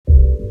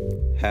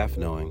half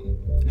knowing,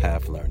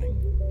 half learning.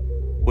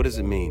 What does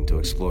it mean to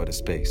explore the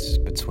space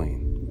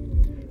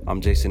between? I'm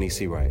Jason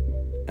E.C. Wright,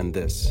 and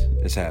this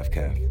is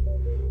halfCaffe,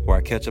 where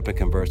I catch up and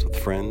converse with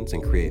friends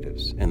and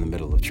creatives in the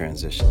middle of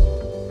transition.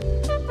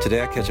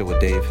 Today I catch up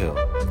with Dave Hill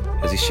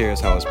as he shares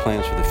how his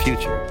plans for the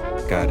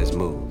future guide his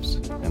moves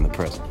in the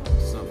present.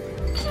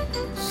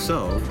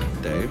 So,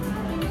 Dave,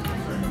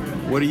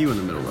 what are you in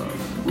the middle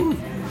of?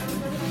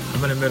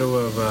 I'm in the middle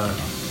of,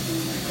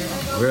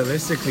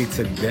 realistically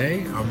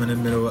today, I'm in the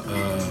middle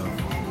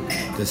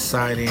of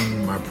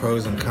deciding my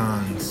pros and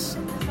cons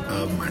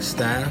of my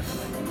staff,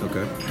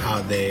 Okay.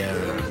 how they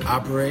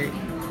operate,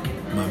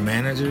 my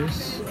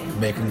managers,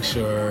 making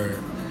sure,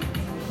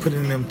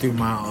 putting them through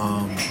my,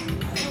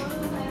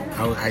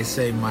 I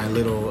say my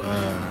little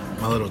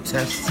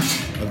test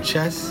of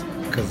chess,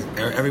 because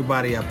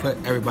I put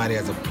everybody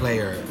as a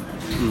player,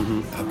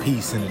 a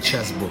piece in the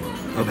chessboard,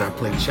 and I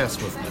play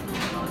chess with them.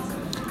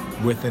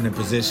 Within the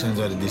positions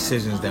or the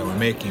decisions that we're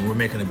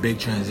making a big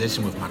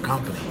transition with my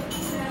company,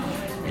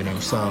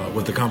 so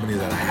with the company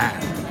that I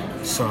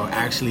have. So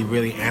actually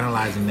really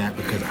analyzing that,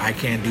 because I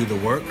can't do the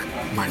work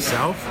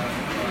myself,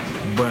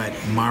 but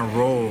my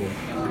role,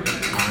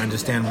 I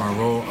understand my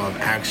role of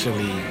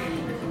actually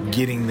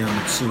getting them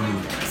to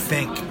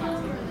think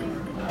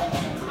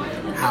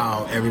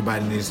how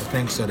everybody needs to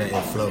think so that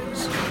it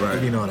flows. Right.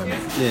 If you know what I mean.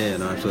 Yeah,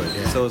 no,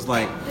 absolutely. Yeah. So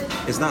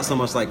it's not so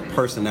much like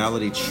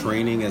personality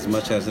training as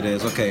much as it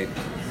is, okay,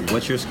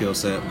 what's your skill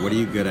set? What are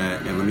you good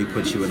at? And let me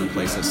put you in a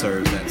place that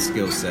serves that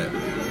skill set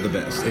the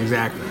best.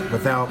 Exactly.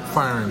 Without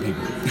firing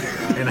people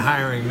and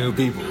hiring new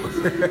people.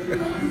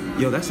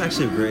 Yo, that's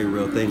actually a very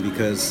real thing,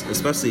 because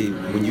especially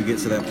when you get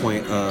to that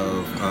point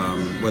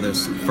of whether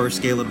it's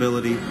first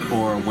scalability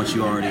or once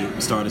you already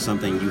started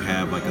something, you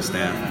have like a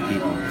staff of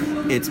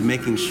people. It's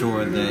making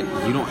sure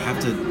that you don't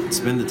have to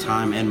spend the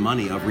time and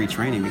money of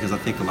retraining, because I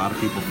think a lot of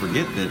people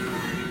forget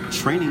that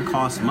training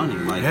costs money.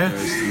 Like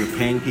you're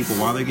paying people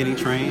while they're getting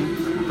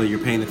trained, but you're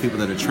paying the people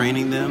that are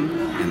training them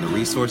and the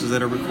resources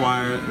that are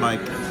required.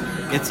 Like,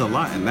 it's a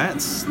lot, and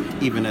that's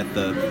even at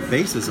the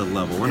basis of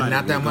level. We're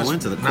not even going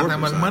into the corporate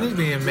Not that much money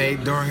being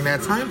made during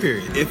that time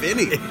period, if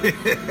any,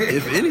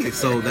 if any.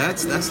 So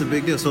that's a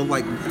big deal. So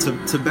like to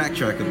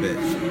backtrack a bit,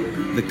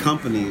 the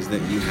companies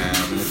that you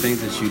have and the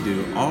things that you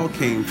do all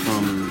came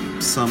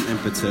from some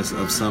impetus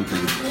of something.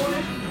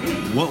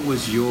 What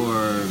was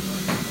your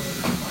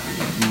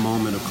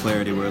moment of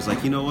clarity where it's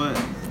like, you know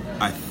what?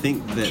 I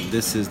think that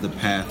this is the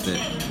path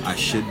that I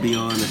should be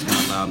on. It's going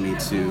to allow me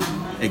to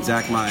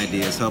exact my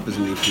ideas, help as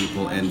many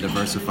people, and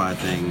diversify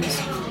things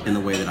in the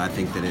way that I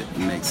think that it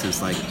makes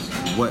sense. Like,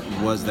 what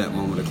was that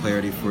moment of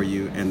clarity for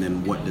you, and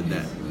then what did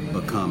that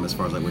become as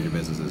far as like what your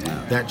business is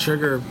now? That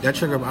trigger, I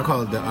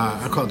call it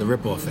the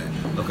ripple effect.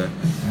 Okay.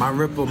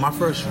 My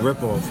first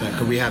ripple effect,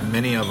 because we have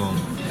many of them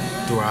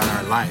throughout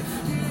our life.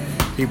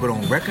 People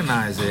don't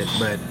recognize it,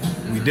 but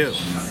we do.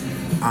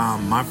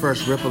 My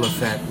first ripple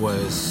effect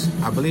was,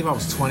 I believe I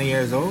was 20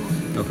 years old.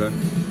 Okay.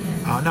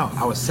 No,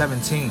 I was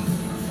 17.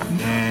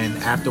 And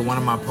after one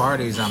of my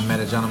parties, I met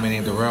a gentleman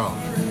named Darrell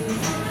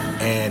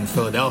in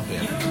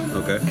Philadelphia.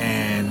 Okay.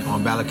 And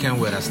on Bala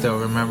Cynwyd, I still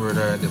remember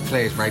the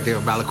place right there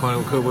on Bala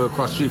Cynwyd,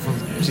 across the street from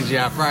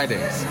TGI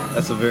Fridays.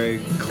 That's a very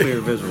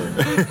clear visual.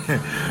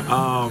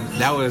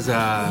 That was,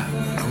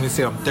 let me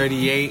see, I'm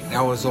 38.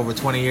 That was over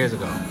 20 years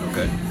ago.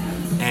 Okay.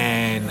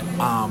 And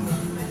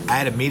I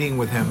had a meeting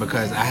with him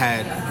because I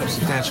had a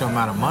substantial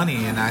amount of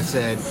money, and I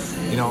said,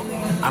 I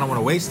don't want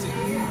to waste it.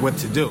 What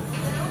to do?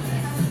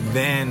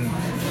 Then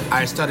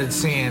I started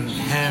seeing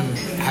him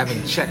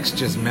having checks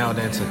just mailed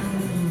into him,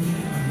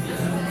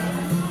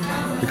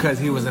 because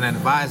he was an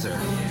advisor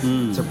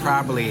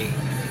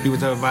he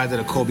was an advisor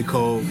to Kobe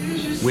Cole,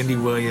 Wendy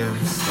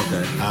Williams.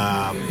 Okay.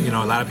 A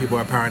lot of people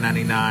at Power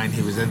 99.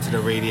 He was into the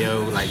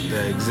radio, like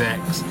the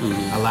execs,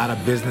 a lot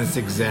of business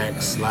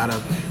execs, a lot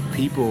of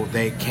people.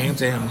 They came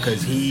to him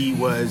because he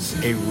was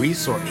a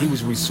resource. He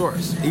was a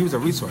resource,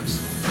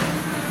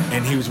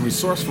 and he was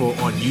resourceful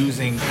on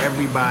using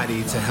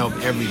everybody to help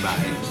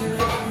everybody.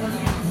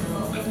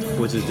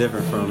 Which is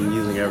different from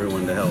using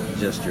everyone to help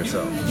just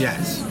yourself.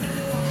 Yes.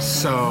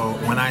 So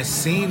when I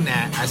seen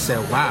that, I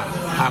said, wow,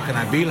 how can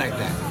I be like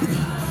that?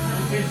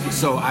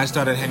 So I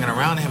started hanging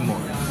around him more.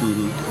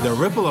 Mm-hmm. The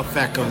ripple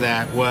effect of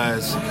that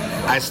was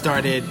I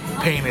started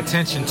paying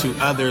attention to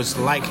others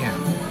like him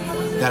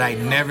that I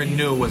never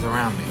knew was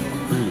around me.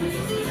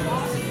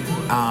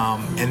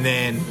 And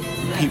then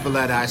people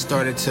that I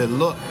started to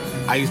look,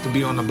 I used to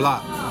be on the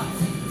block,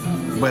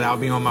 but I'll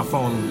be on my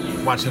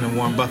phone watching a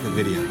Warren Buffett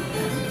video.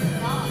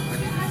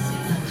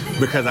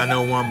 Because I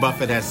know Warren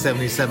Buffett has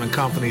 77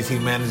 companies, he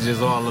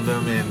manages all of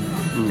them,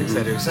 and et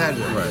cetera, et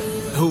cetera. Right.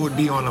 Who would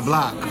be on the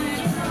block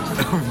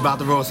about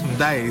to roll some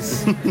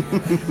dice,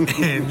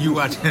 and you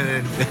watching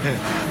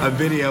a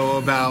video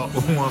about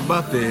Warren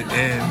Buffett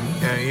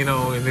and in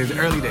his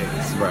early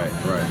days. Right.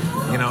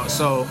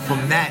 So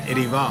from that it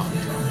evolved.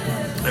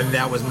 And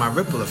that was my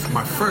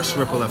first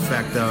ripple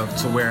effect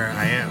to where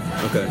I am.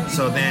 Okay.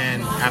 So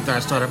then, after I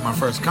started my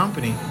first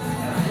company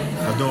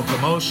of doing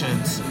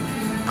promotions,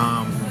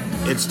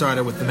 it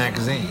started with the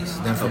magazines.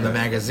 Then from the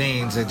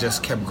magazines, it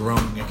just kept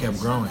growing. It kept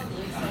growing.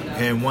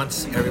 And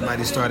once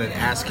everybody started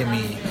asking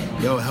me,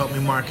 yo, help me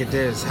market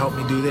this, help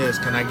me do this,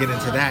 can I get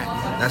into that?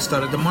 That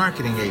started the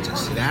marketing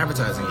agency, the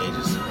advertising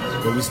agency,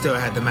 but we still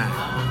had the mag.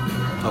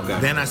 Okay.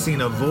 Then I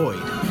seen a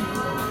void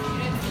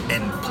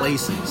in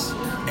places.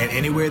 And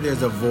anywhere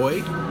there's a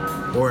void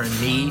or a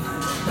need,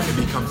 it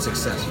becomes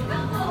successful.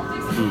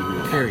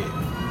 Mm-hmm. Period.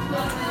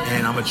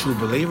 And I'm a true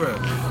believer.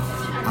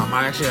 I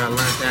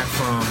learned that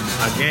from,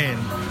 again,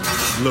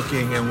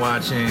 looking and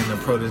watching the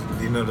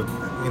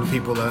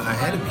people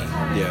ahead of me.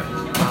 Yeah.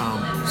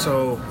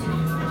 So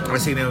I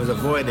seen there was a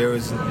void. There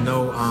was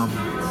no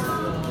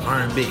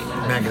R&B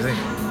magazine.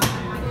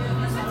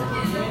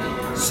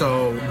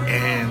 So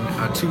in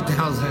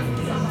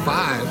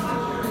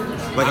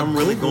 2005, like I'm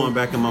really going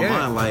back in my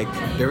mind, like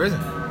there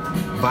isn't.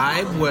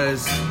 Vibe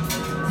was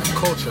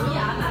culture.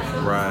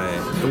 Right.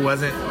 It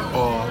wasn't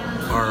all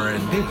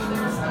R&B.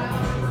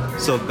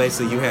 So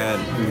basically, you had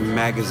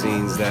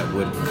magazines that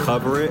would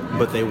cover it,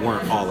 but they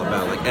weren't all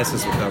about. Like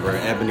Essence would cover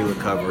it, Ebony would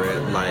cover it,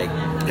 like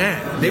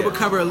they would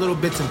cover a little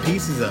bits and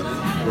pieces of it.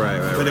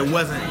 Right. But it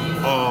wasn't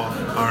all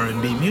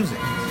R&B music.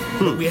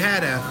 But we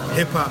had a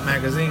hip hop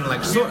magazine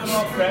like Source,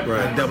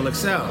 like Double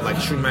XL, like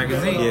True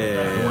Magazine,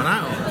 the one I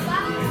owned.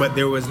 But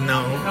there was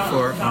no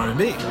for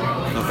R&B.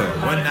 Okay.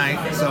 One night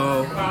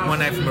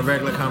from a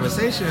regular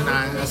conversation,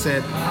 I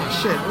said,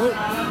 shit,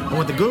 I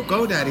went to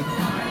GoDaddy.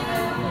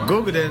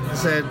 Googled it and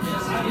said,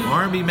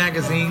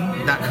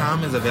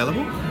 RBmagazine.com is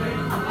available.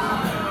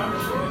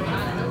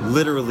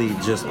 Literally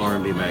just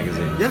R&B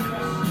magazine. Yeah.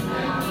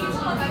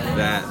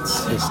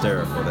 That's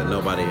hysterical that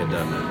nobody had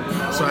done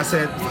that. So I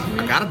said,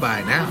 I gotta buy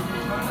it now.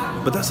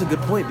 But that's a good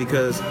point,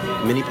 because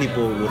many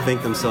people will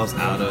think themselves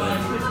out of,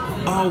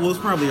 oh, well, it's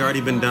probably already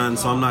been done,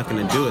 so I'm not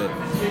going to do it.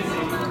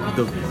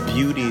 The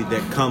beauty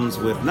that comes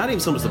with not even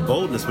so much the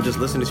boldness, but just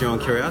listening to your own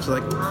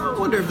curiosity, like, I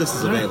wonder if this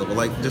is available,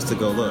 like just to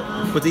go look.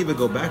 But to even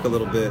go back a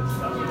little bit,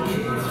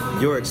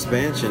 your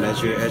expansion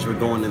as you're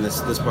going in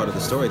this part of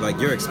the story,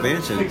 like your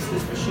expansion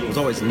was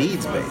always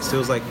needs based. It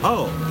was like,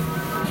 oh,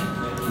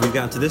 we've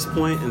gotten to this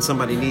point and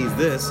somebody needs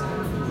this.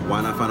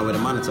 Why not find a way to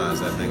monetize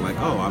that thing? Like,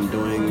 oh, I'm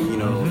doing,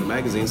 the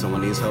magazine,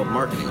 someone needs help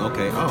marketing.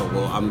 Okay, oh,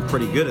 well, I'm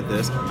pretty good at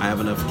this. I have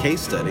enough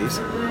case studies.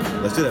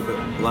 Let's do that. But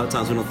a lot of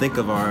times we don't think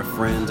of our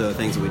friends or the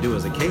things that we do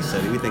as a case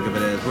study. We think of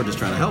it as we're just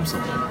trying to help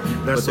someone.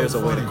 But there's a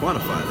way to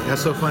quantify that.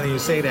 That's so funny you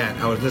say that.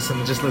 I was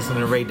listening to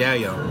Ray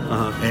Dalio,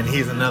 and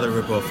he's another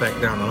ripple effect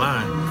down the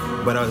line.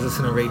 But I was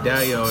listening to Ray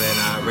Dalio,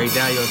 and Ray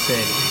Dalio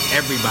said,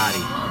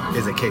 everybody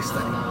is a case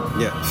study.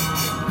 Yeah.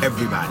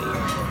 Everybody.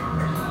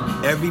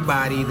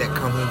 Everybody that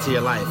comes into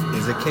your life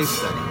is a case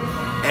study.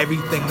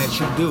 Everything that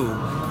you do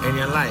in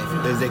your life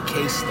is a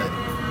case study.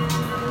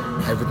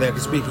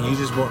 Hypothetically speaking, you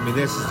just bought me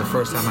this. It's the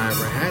first time I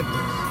ever had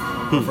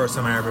this. The first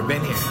time I ever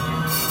been here.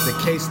 It's a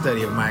case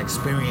study of my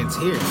experience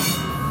here.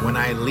 When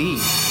I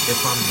leave, if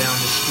I'm down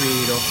the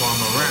street or if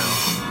I'm around,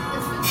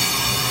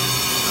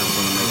 I just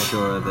want to make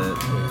sure that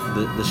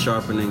the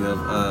sharpening of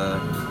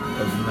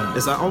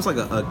it's almost like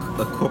a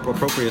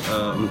appropriate.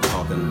 I'm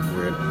talking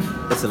weird.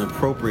 It's an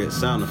appropriate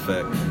sound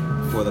effect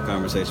for the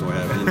conversation we're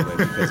having anyway,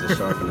 because it's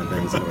sharpening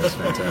things. Anyway, it's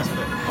fantastic.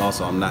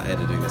 Also, I'm not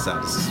editing this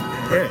out. This is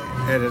perfect.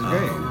 Yeah, it is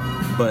great.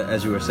 But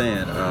as you were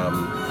saying,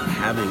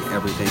 having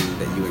everything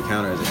that you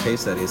encounter as a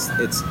case study,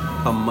 it's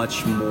a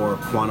much more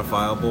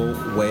quantifiable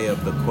way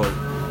of the quote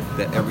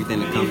that everything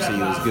that comes to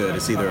you is good.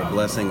 It's either a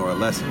blessing or a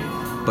lesson.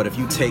 But if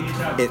you take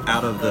it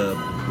out of the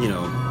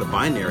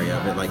binary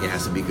of it, like it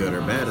has to be good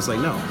or bad, it's like,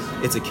 no,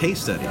 it's a case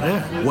study.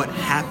 Yeah. What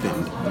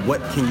happened?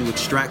 What can you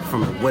extract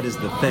from it? What is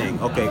the thing?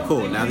 Okay,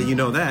 cool. Now that you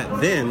know that,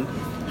 then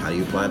how do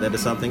you apply that to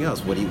something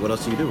else? What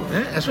else do you do with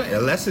it? Yeah, that's right. A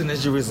lesson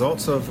is your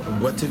results of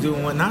what to do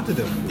and what not to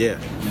do. Yeah.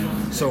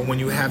 So when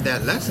you have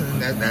that lesson,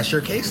 that's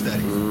your case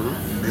study.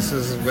 Mm-hmm. This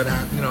is what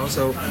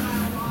so,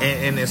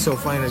 and it's so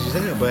funny that you say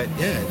that, but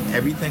yeah,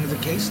 everything's a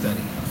case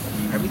study.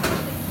 Everything.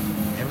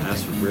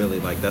 That's really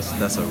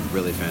that's a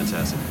really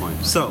fantastic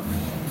point. So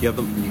you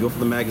go from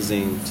the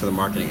magazine to the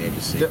marketing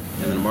agency, yep.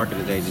 And then the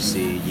marketing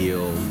agency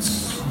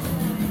yields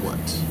what?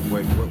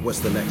 What's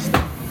the next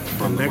step?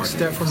 The next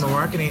step from the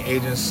marketing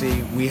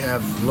agency, we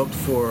have looked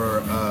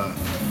for.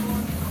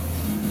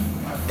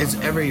 It's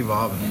ever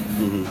evolving.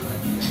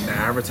 Mm-hmm. The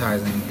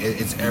advertising,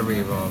 it's ever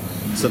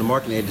evolving. So the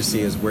marketing agency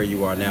is where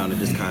you are now, and it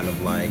just kind of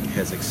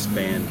has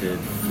expanded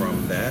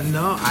from that.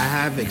 No, I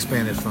have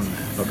expanded from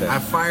that. Okay. I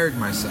fired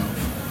myself.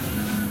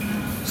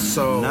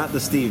 So not the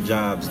Steve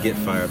Jobs get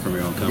fired from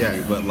your own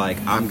company, but I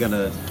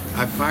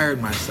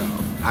fired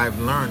myself. I've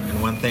learned,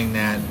 and one thing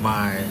that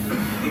my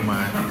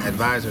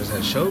advisors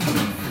had showed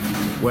me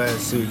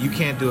was you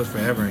can't do it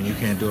forever, and you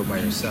can't do it by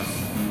yourself.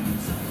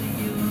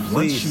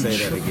 Please say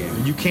that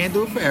again. You can't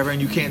do it forever,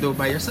 and you can't do it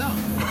by yourself.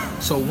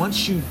 So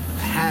once you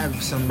have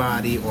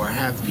somebody or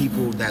have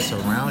people that's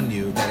around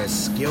you that is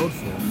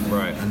skillful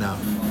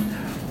enough,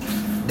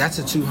 that's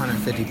a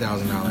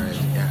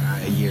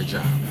 $250,000 a year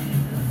job.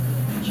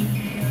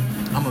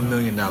 I'm $1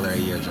 million a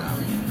year job.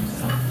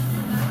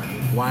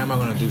 Why am I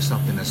going to do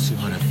something that's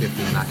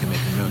 $250 and I can make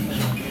 $1 million?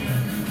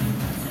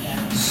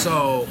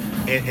 So,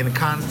 in the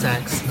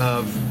context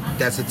of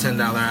that's a $10 an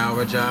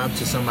hour job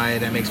to somebody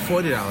that makes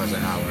 $40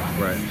 an hour.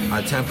 Right.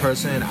 A 10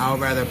 person, I would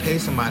rather pay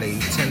somebody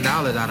 $10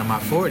 out of my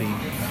 40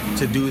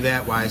 to do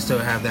that while I still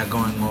have that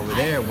going over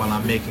there while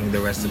I'm making the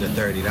rest of the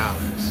 $30.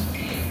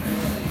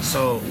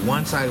 So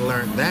once I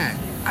learned that,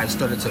 I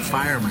started to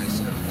fire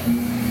myself.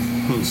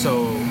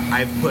 So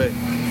I've put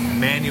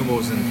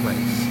manuals in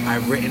place.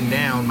 I've written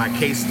down my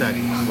case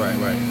studies. Right.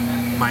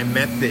 My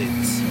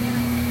methods.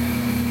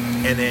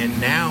 And then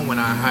now when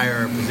I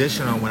hire a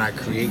position or when I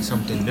create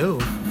something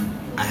new,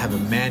 I have a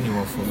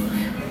manual for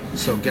it.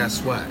 So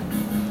guess what?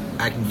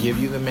 I can give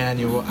you the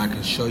manual. I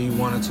can show you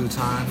 1 or 2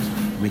 times.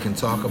 We can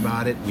talk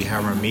about it. We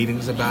have our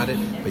meetings about it.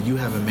 But you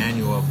have a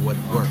manual of what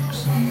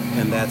works.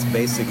 And that's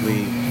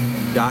basically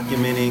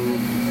documenting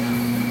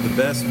the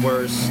best,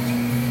 worst,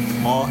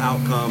 all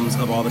outcomes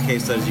of all the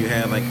case studies you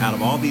have. Like, out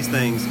of all these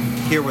things,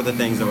 here were the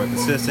things that were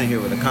consistent, here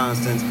were the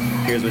constants,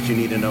 here's what you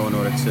need to know in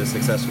order to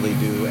successfully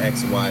do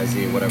X, Y,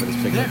 Z, whatever this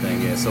particular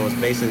thing is. So it's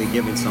basically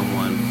giving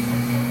someone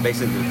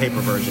basically the paper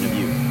version of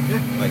you.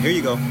 Yeah. Like, here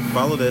you go,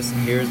 follow this,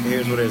 here's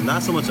what it is.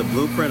 Not so much a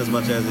blueprint as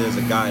much as it is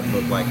a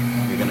guidebook. Like,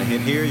 you're gonna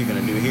hit here, you're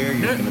gonna do here,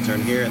 you're gonna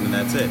turn here, and then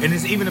that's it. And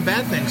it's even the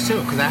bad things too,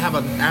 because I have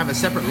a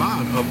separate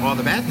log of all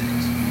the bad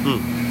things.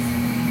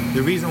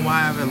 The reason why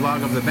I have a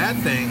log of the bad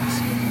things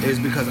is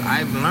because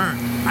I've learned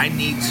I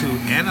need to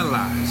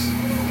analyze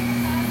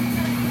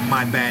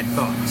my bad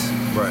thoughts,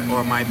 right,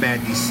 or my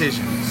bad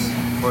decisions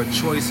or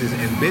choices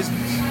in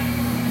business.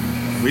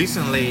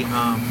 Recently,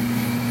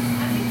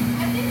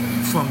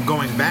 from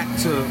going back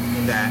to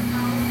that,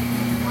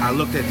 I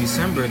looked at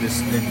December in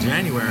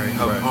January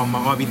on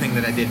my everything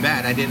that I did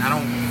bad. I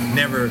don't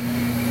never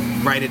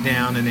write it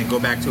down and then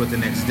go back to it the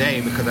next day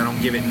because I don't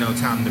give it no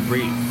time to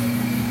breathe.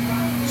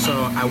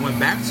 So I went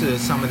back to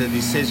some of the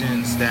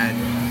decisions that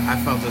I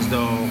felt as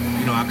though,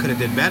 I could have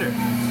did better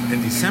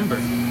in December.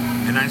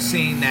 And I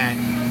seen that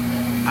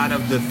out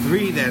of the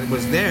 3 that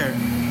was there,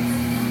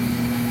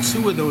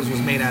 2 of those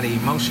was made out of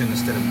emotion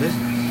instead of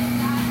business.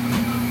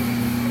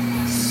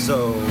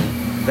 So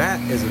that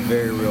is a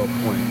very real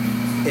point.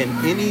 In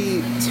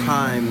any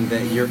time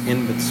that you're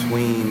in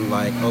between,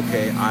 like,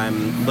 okay,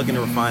 I'm looking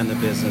to refine the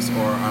business,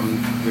 or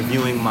I'm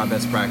reviewing my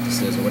best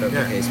practices, or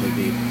whatever the case may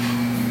be,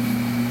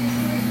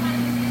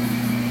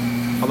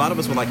 a lot of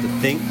us would like to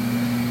think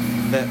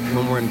that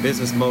when we're in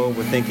business mode,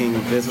 we're thinking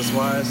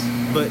business-wise,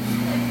 but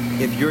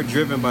if you're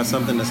driven by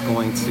something that's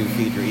going to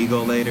feed your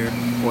ego later,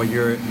 or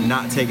you're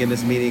not taking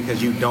this meeting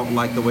because you don't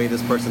like the way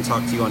this person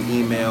talked to you on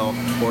email,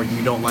 or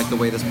you don't like the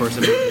way this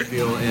person makes you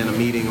feel in a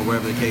meeting, or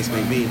whatever the case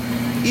may be,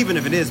 even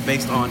if it is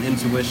based on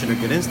intuition or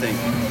good instinct,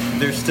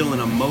 there's still an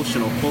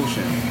emotional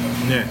quotient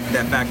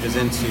that factors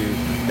into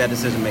that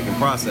decision-making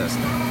process.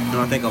 And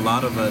I think a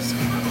lot of us,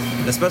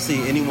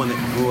 especially anyone that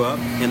grew up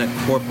in a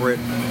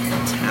corporate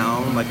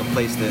town, like a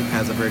place that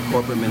has a very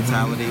corporate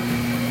mentality,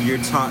 you're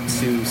taught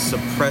to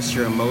suppress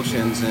your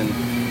emotions and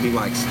be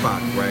like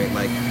Spock, right?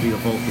 Like, be a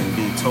Vulcan,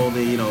 be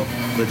totally,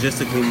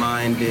 logistically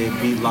minded,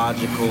 be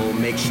logical,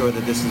 make sure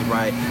that this is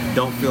right,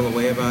 don't feel a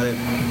way about it.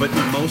 But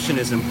emotion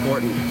is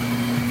important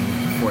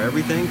for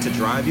everything to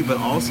drive you, but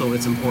also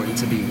it's important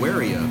to be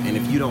wary of. And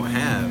if you don't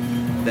have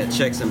that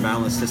checks and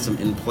balance system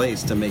in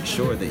place to make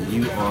sure that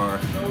you are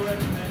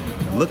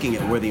looking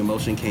at where the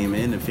emotion came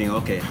in and feeling,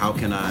 okay, how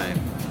can I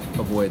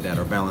avoid that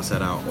or balance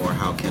that out, or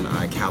how can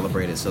I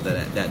calibrate it so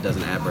that that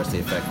doesn't adversely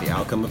affect the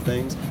outcome of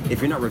things?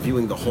 If you're not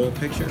reviewing the whole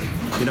picture,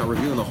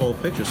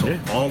 so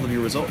all of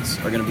your results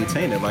are going to be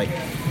tainted. Like,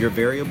 your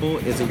variable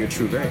isn't your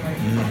true variable.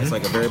 It's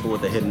like a variable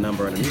with a hidden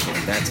number underneath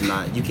it. That's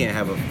not, you can't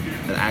have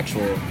an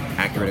actual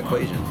accurate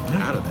equation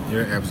out of that.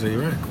 You're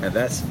absolutely right. And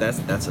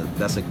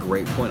that's a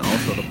great point.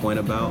 Also, the point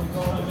about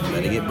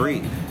letting it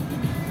breathe.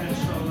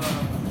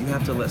 You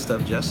have to let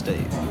stuff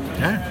gestate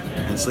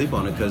and sleep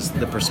on it, because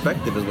the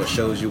perspective is what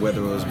shows you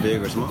whether it was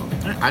big or small.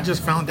 I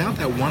just found out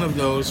that one of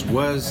those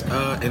was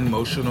an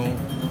emotional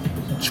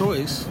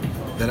choice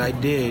that I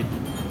did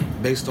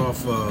based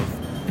off of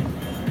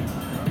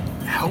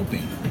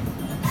helping,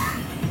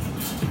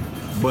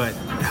 but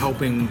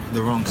helping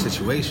the wrong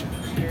situation.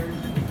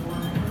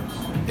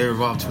 It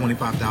involved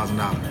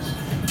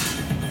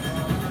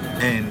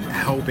 $25,000 and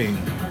helping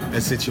a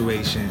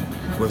situation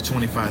with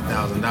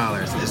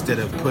 $25,000 instead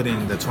of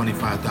putting the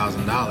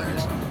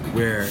 $25,000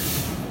 where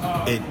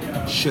it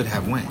should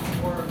have went.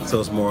 So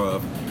it's more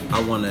of, I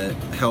want to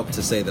help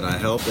to say that I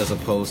helped, as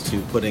opposed to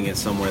putting it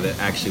somewhere that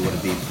actually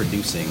would be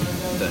producing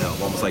the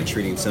help. Almost like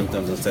treating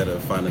symptoms instead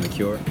of finding the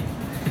cure.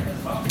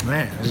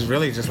 Man, it's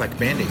really just like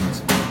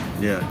Band-Aids.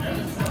 Yeah.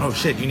 Oh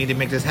shit, you need to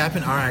make this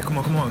happen? All right, come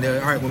on. All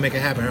right, we'll make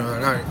it happen. All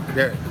right,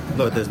 there. Look.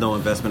 But there's no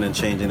investment in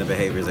changing the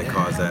behaviors that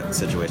cause that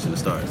situation to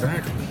start.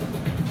 Exactly.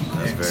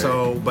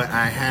 But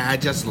I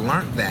just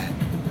learned that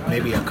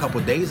maybe a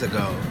couple days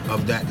ago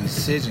of that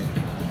decision.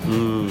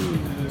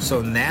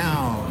 So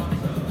now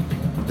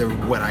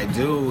what I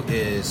do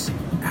is,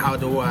 how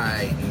do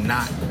I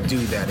not do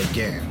that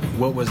again?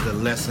 What was the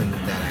lesson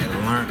that I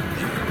learned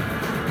there?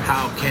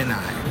 How can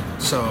I?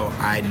 So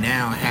I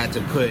now had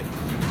to put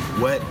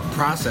what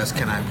process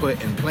can I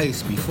put in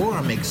place before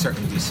I make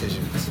certain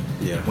decisions?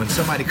 Yeah. When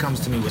somebody comes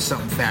to me with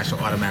something fast, I'll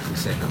automatically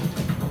say no.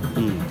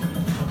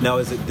 Now,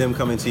 is it them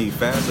coming to you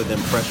fast or them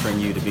pressuring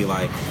you to be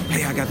like,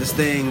 hey, I got this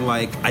thing,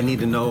 like, I need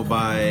to know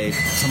by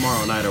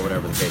tomorrow night or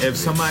whatever the case If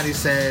somebody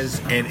says,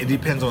 and it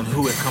depends on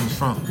who it comes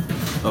from.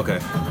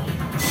 Okay.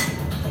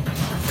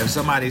 If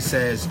somebody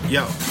says,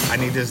 yo, I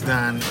need this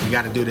done, we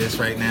got to do this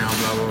right now,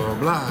 blah, blah, blah,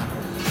 blah.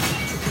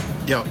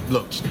 Yo,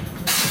 look,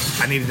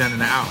 I need it done in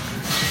an hour.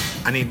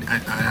 I need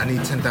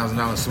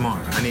 $10,000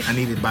 tomorrow. I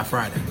need it by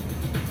Friday.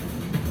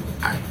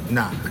 I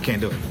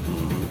can't do it.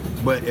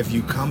 But if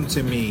you come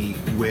to me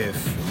with,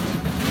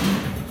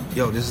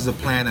 yo, this is a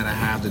plan that I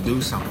have to do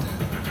something.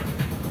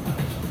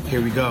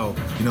 Here we go.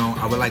 You know,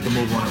 I would like to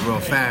move on it real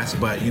fast,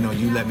 but, you know,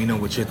 you let me know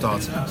what your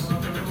thoughts is.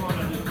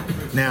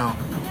 Now,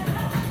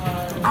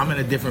 I'm in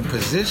a different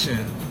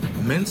position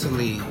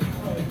mentally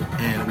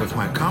and with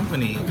my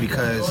company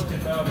because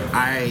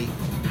I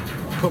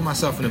put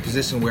myself in a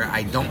position where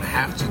I don't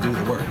have to do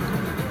the work.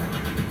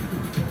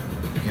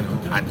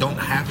 I don't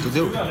have to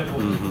do it.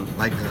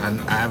 Like,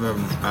 I have a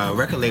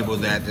record label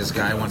that this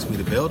guy wants me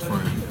to build for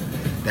him.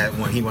 That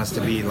when he wants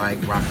to be like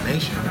Rock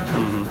Nation,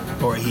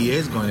 or he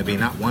is going to be,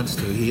 not wants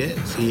to, he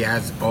is. He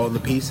has all the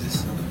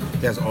pieces.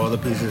 He has all the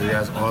pieces. He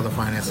has all the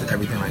finances,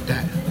 everything like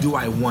that. Do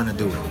I want to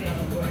do it?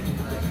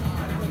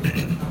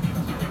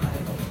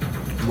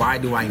 Why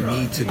do I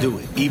need to do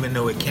it? Even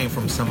though it came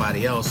from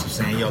somebody else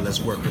saying, yo, let's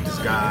work with this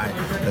guy,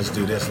 let's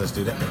do this, let's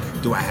do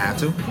that. Do I have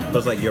to? So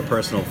it's like your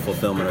personal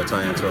fulfillment or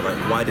tie into it. Like,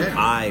 why do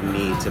I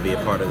need to be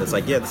a part of this?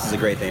 Like, yeah, this is a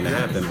great thing to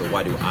happen, but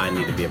why do I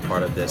need to be a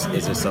part of this?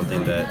 Is this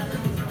something that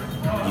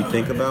you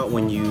think about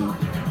when you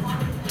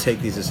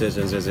take these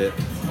decisions? Is it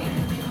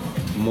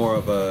more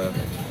of a,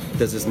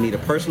 does this meet a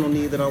personal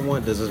need that I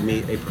want? Does this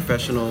meet a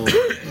professional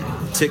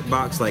tick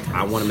box, like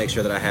I want to make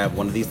sure that I have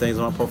one of these things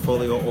in my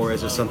portfolio, or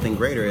is it something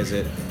greater? Is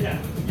it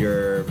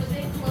your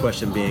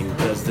question being,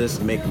 does this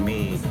make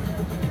me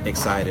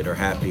excited or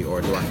happy,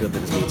 or do I feel that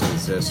this needs to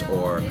exist,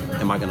 or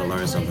am I going to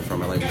learn something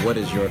from it? Like, what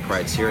is your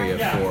criteria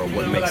for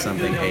what makes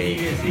something a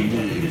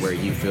need, where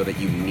you feel that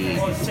you need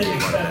to be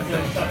part of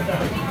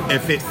that thing?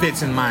 If it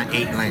fits in my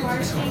 8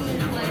 lanes.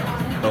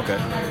 Okay.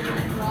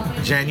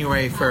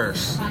 January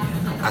 1st,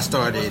 I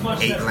started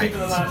 8 lanes.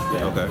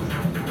 Okay.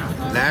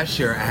 Last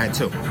year, I had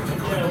 2.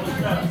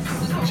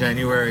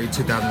 January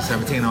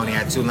 2017, I only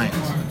had 2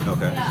 lanes.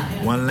 Okay.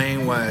 One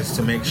lane was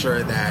to make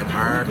sure that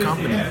our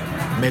company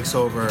makes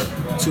over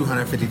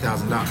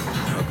 $250,000.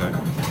 Okay.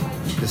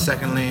 The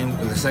second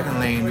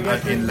lane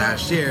in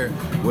last year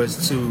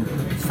was to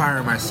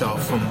fire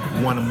myself from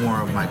one or more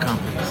of my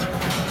companies.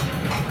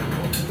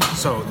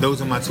 So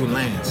those are my 2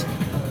 lanes.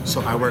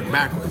 So I worked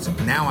backwards.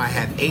 Now I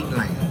have 8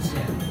 lanes.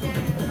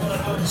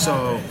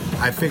 So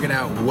I figured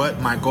out what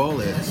my goal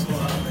is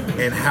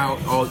and how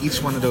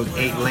each one of those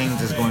 8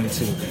 lanes is going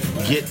to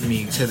get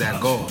me to that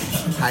goal.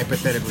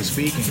 Hypothetically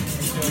speaking,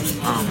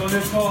 if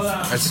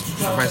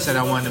I said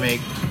I wanted to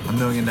make $1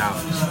 million,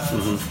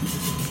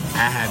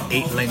 I have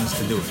 8 lanes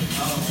to do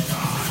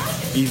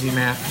it. Easy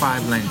math,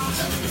 5 lanes.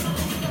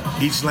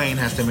 Each lane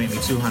has to make me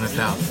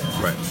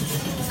 $200,000. Right.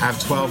 I have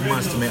 12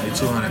 months to make me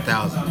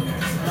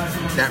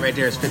 $200,000. That right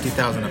there is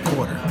 $50,000 a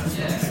quarter.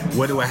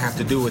 What do I have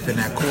to do within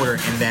that quarter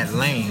in that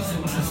lane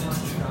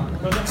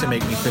to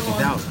make me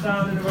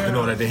 $50,000 in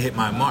order to hit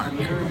my mark?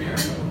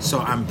 So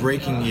I'm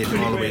breaking it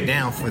all the way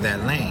down for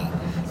that lane.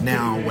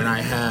 Now, when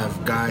I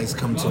have guys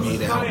come to me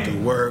to help do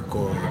work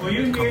or come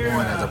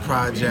on as a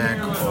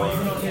project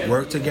or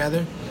work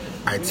together,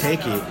 I take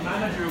it,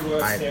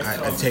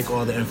 I take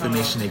all the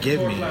information they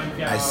give me,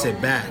 I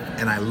sit back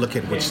and I look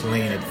at which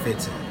lane it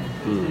fits in.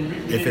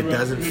 If it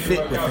doesn't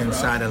fit within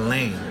inside a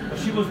lane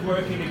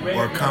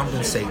or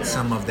compensate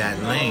some of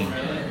that lane,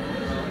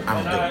 I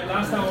don't do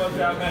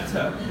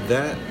it.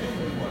 That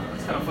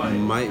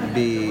might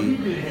be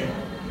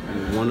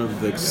one of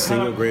the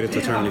single greatest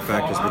determining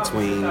factors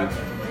between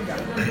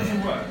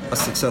a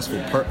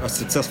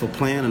successful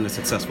plan and a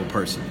successful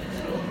person.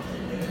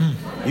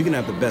 You can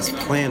have the best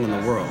plan in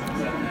the world,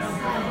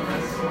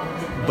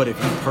 but if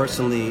you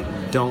personally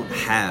don't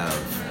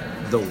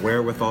have the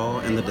wherewithal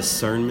and the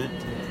discernment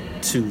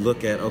to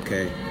look at,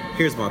 okay,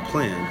 here's my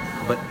plan,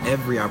 but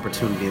every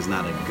opportunity is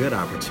not a good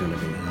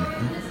opportunity,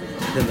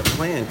 then the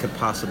plan could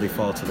possibly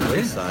fall to the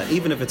wayside.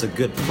 Even if it's a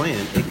good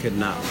plan, it could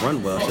not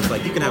run well. So it's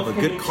like you can have a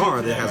good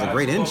car that has a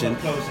great engine,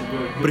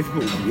 but if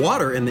you put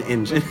water in the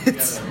engine,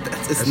 it's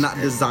not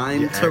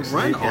designed to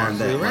run on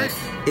that. Right.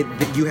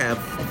 You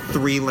have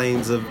 3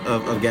 lanes of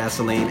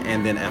gasoline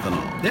and then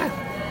ethanol. Yeah.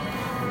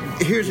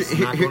 Here's what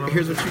you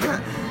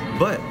got.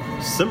 But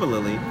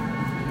similarly,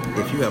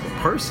 if you have a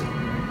person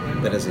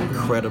that is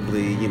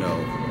incredibly,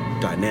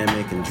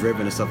 dynamic and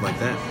driven and stuff like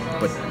that,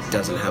 but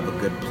doesn't have a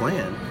good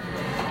plan,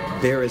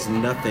 there is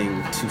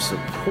nothing to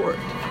support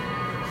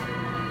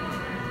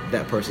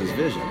that person's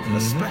vision,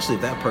 especially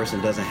if that person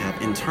doesn't have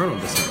internal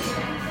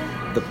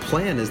discernment. The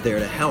plan is there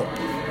to help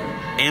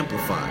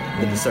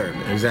amplify the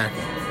discernment.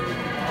 Exactly.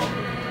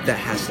 That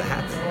has to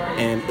happen.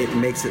 And it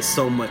makes it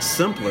so much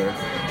simpler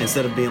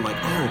instead of being like,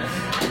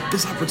 oh,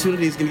 this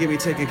opportunity is going to get me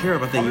taken care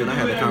of. I think you and I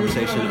had the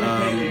conversation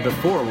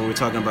before when we were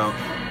talking about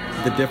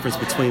the difference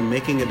between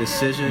making a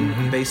decision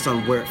based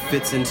on where it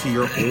fits into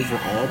your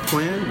overall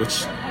plan,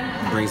 which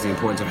brings the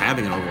importance of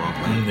having an overall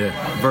plan,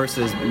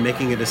 versus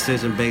making a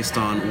decision based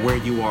on where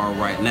you are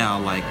right now.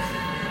 Like,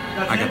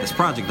 I got this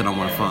project that I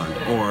want to fund,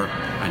 or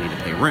I need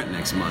to pay rent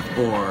next month,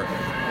 or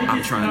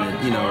I'm trying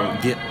to,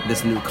 get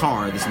this new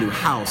car, this new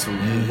house, or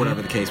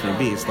whatever the case may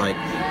be. It's like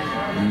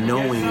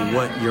knowing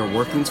what you're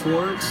working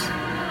towards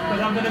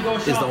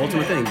is the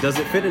ultimate thing. Does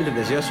it fit into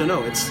this? Yes or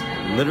no? It's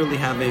literally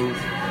having,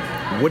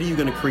 what are you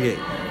going to create?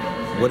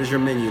 What is your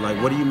menu?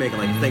 Like, what are you making?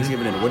 Like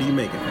Thanksgiving dinner, what are you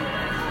making?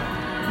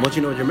 Once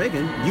you know what you're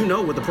making, you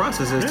know what the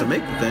process is to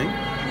make the thing.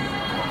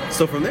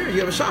 So from there, you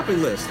have a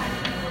shopping list.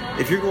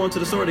 If you're going to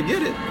the store to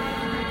get it,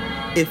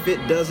 if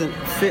it doesn't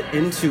fit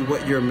into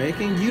what you're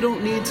making, you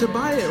don't need to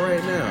buy it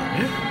right now.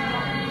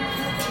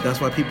 Yeah.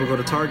 That's why people go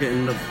to Target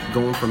and end up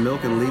going for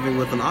milk and leaving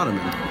with an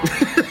ottoman.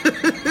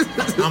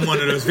 I'm one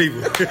of those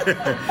people.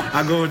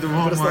 I go into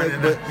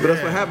Walmart. But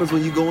that's what happens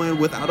when you go in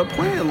without a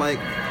plan. Like,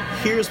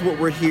 here's what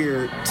we're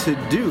here to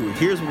do.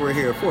 Here's what we're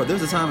here for.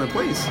 There's a time and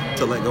place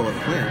to let go of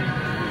the plan.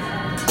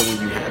 But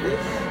when you have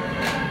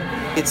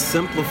it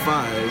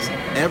simplifies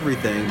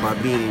everything by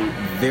being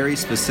very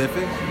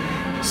specific,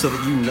 so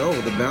that you know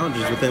the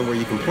boundaries within where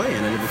you can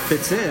plan, and if it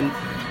fits in,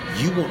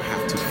 you won't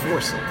have to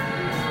force it.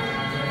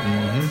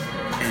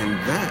 And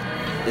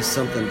that is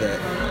something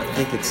that I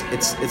think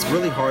it's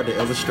really hard to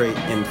illustrate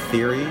in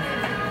theory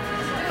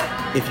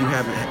if you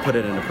haven't put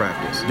it into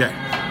practice. Yeah.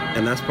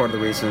 And that's part of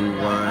the reason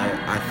why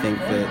I think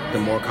that the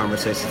more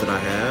conversations that I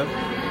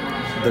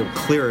have, the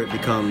clearer it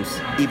becomes,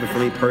 even for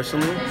me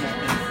personally,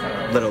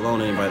 let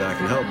alone anybody that I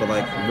can help, but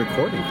like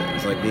recording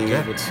things, like being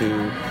able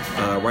to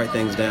write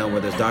things down,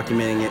 whether it's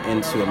documenting it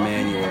into a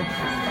manual,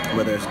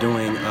 whether it's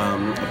doing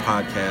a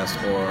podcast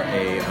or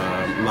a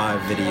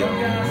live video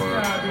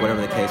or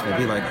whatever the case may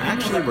be, like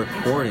actually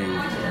recording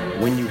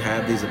when you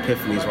have these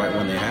epiphanies right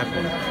when they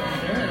happen.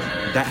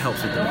 That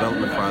helps with the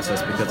development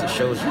process because it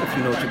shows you if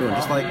you know what you're doing.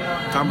 Just like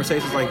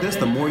conversations like this,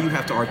 the more you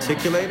have to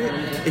articulate it,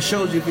 it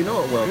shows you if you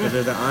know it well. Because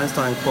there's that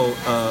Einstein quote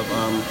of,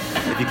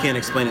 if you can't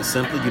explain it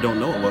simply, you don't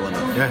know it well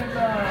enough.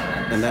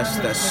 Yeah. And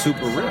that's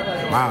super real.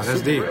 Wow,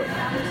 that's deep. Real.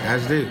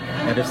 That's deep.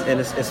 And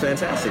it's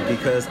fantastic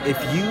because if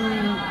you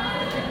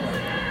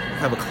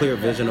have a clear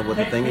vision of what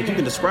the thing is, you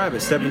can describe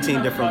it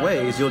 17 different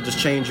ways. You'll just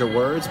change your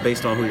words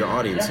based on who your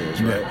audience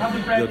is,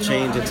 right? You'll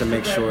change it to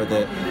make sure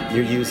that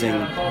you're using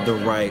the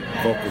right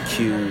vocal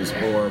cues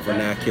or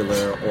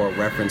vernacular or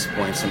reference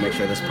points to make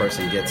sure this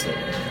person gets it.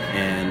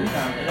 And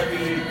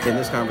in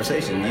this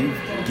conversation,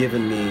 you've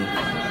given me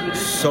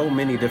so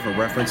many different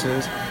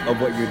references of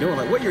what you're doing.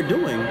 Like what you're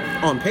doing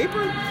on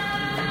paper,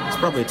 it's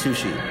probably a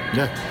 2-sheet.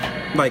 Yeah.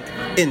 Like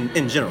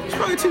in general, it's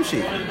probably a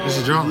 2-sheet. It's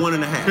a drawing.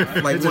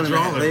 1.5. Like it's a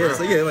drawing. Yeah,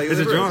 so yeah, like it's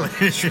a drawing.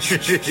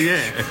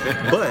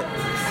 Yeah. But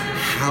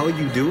how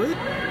you do it?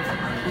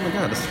 Oh my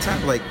God, it's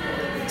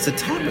a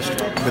tapestry.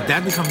 But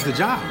that becomes the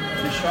job.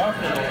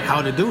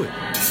 How to do it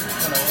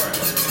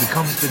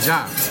becomes the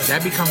job.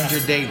 That becomes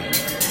your daily.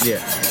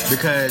 Yeah.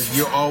 Because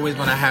you're always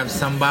going to have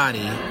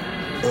somebody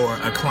or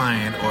a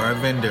client or a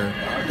vendor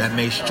that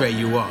may stray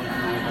you off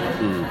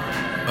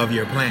of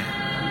your plan.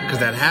 Because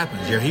that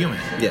happens. You're human.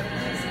 Yeah.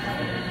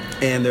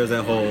 And there's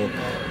that whole,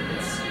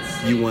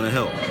 you want to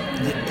help.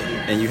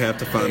 And you have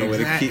to find a way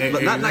to keep,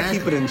 not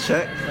keep it in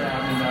check,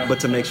 but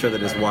to make sure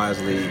that it's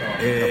wisely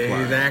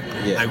applied.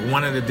 Exactly. Yeah. Like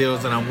one of the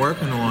deals that I'm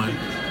working on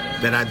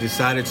that I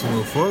decided to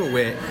move forward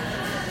with,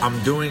 I'm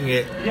doing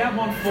it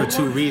for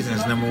 2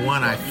 reasons. Number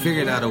one, I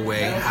figured out a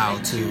way how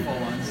to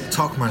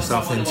talk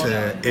myself into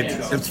it.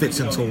 It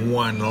fits into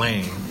one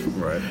lane.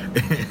 Right.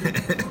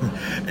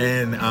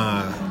 And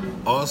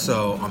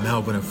also, I'm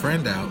helping a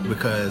friend out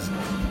because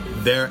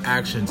their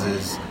actions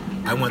is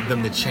I want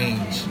them to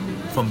change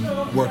from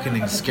working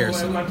in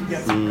scarcity.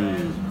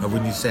 Or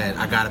when you said,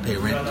 I gotta pay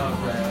rent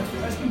tomorrow.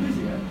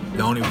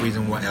 The only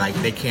reason why, like,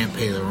 they can't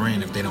pay the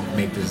rent if they don't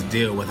make this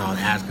deal without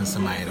asking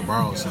somebody to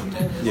borrow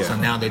something. Yeah. So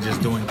now they're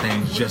just doing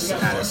things just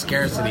out of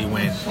scarcity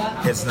when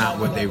it's not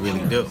what they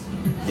really do.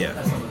 Yeah.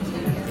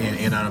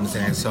 You know what I'm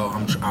saying? So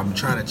I'm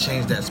trying to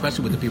change that,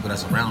 especially with the people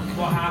that's around me.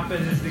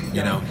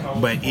 You know?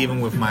 But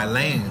even with my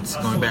lanes,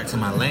 going back to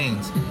my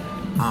lanes,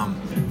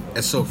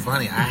 it's so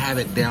funny. I have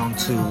it down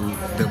to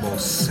the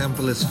most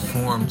simplest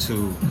form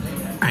to,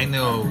 I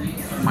know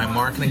my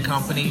marketing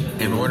company,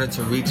 in order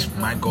to reach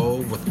my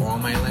goal with all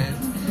my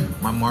lands,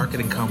 my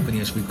marketing company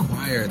is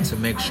required to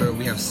make sure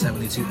we have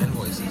 72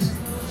 invoices.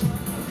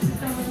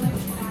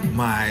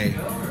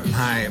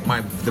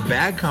 The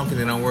bag company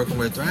that I'm working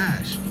with,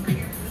 Thrash,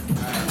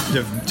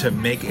 to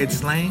make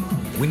its lane,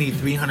 we need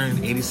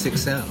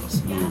 386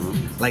 sales.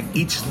 Like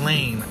each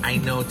lane, I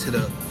know to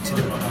the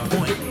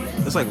point.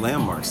 It's like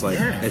landmarks. Like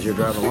as you're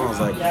driving along, it's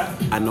like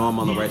I know I'm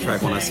on the right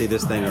track when I see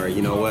this thing, or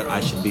you know what, I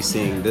should be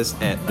seeing this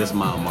at this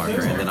mile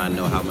marker, and then I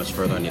know how much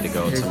further I need to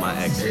go to my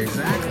exit.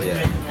 Exactly.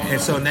 Yeah. And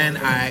so then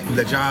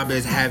the job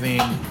is having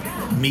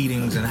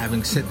meetings and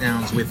having sit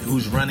downs with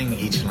who's running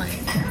each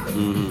lane,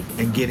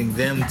 and getting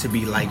them to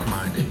be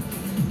like-minded.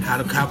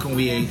 How can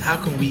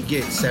we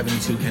get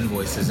 72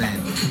 invoices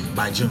in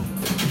by June?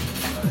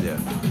 Yeah.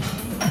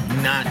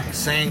 Not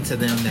saying to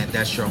them that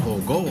that's your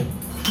whole goal,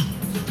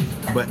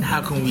 but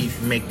how can we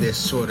make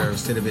this shorter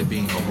instead of it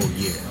being a whole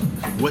year?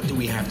 What do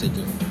we have to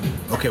do?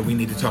 Okay, we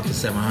need to talk to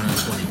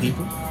 720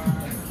 people.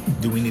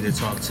 Do we need to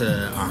talk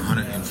to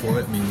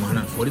 144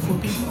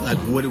 people? Like,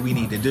 what do we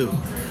need to do?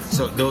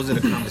 So those are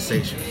the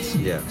conversations.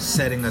 Yeah.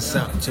 Setting us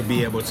up to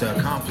be able to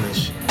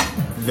accomplish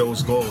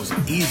those goals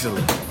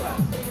easily.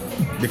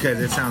 Because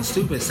it sounds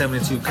stupid,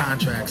 72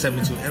 contracts,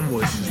 72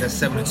 invoices, that's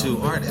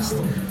 72 artists.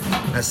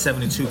 That's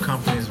 72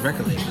 companies,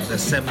 record labels.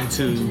 That's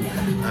 72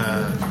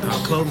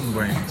 clothing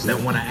brands that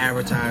want to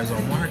advertise or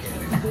market.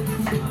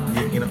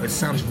 You know, it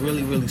sounds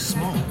really, really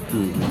small.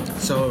 Mm-hmm.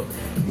 So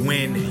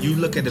when you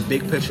look at the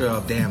big picture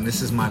of, damn,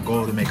 this is my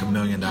goal to make $1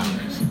 million.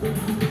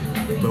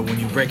 But when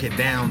you break it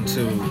down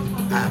to,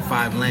 I have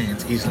 5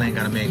 lanes, each lane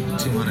got to make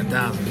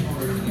 $200,000.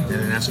 And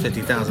then that's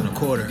 $50,000 a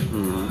quarter.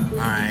 Mm-hmm. All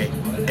right,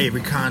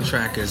 every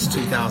contract is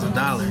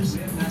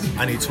 $2,000.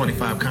 I need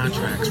 25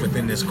 contracts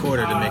within this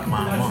quarter to make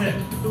my amount.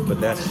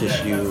 But that's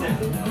just you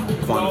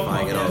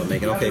quantifying it all and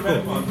making, okay,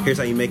 cool. Here's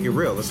how you make it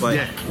real. It's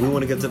like, we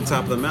want to get to the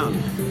top of the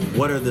mountain.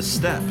 What are the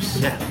steps?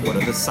 Yeah. What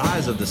are the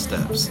size of the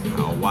steps?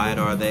 How wide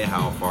are they?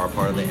 How far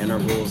apart are the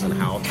intervals? And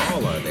how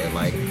tall are they?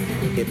 Like,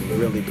 it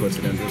really puts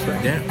it into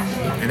perspective.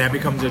 Yeah. And that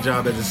becomes your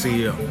job as a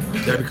CEO.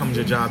 That becomes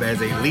your job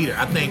as a leader.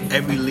 I think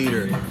every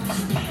leader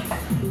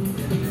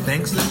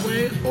thinks this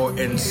way, or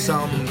in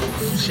some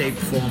shape,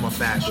 form, or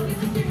fashion.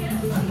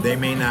 They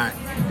may not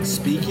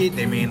speak it,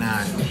 they may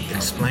not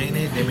explain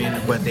it,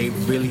 but they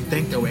really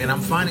think that way. And I'm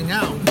finding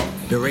out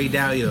the Ray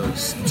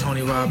Dalios,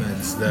 Tony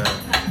Robbins, the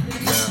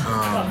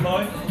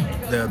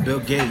Bill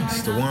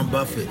Gates, the Warren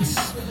Buffetts.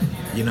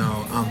 You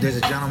know, there's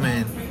a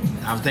gentleman.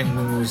 I was thinking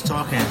when we was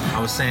talking, I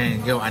was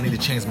saying, yo, I need to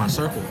change my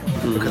circle,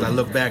 because I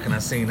look back and I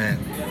seen that,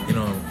 you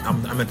know,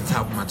 I'm at the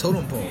top of my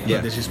totem pole. Yeah.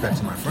 No disrespect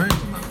to my friends,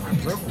 my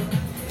circle.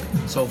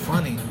 So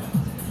funny.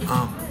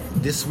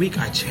 This week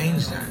I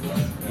changed that,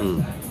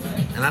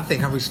 and I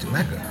think I reached the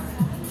Mecca.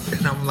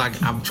 And I'm like,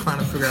 I'm trying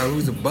to figure out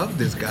who's above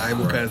this guy,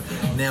 because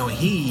now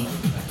he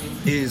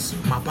is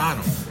my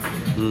bottom.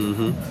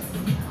 Mm-hmm.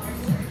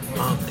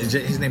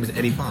 His name is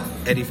Eddie Pham.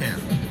 Eddie Pham.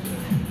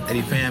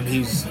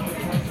 He's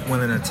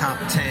one of the top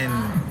 10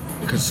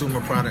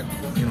 consumer product,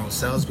 you know,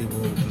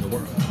 salespeople in the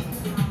world.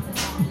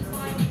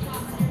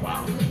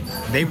 Wow.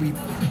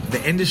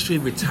 The industry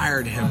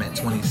retired him at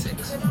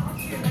 26.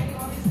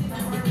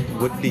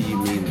 What do you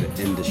mean the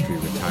industry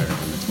retired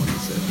him at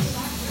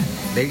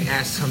 26? They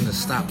asked him to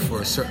stop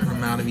for a certain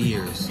amount of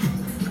years.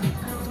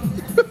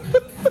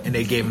 And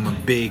they gave him a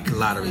big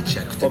lottery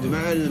check.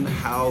 Imagine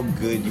how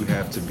good you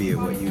have to be at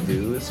what you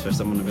do. It's for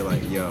someone to be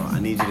like, yo, I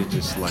need you to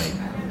just like...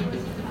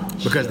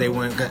 Because they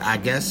weren't, I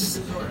guess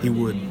he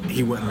wouldn't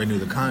renew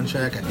the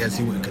contract. I guess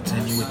he wouldn't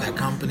continue with that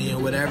company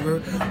or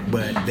whatever.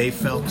 But they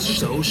felt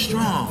so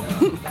strong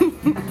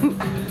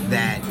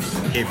that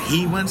if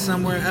he went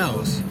somewhere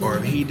else, or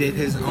if he did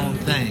his own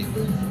thing,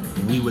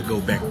 we would go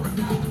bankrupt.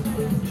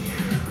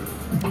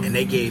 And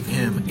they gave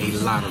him a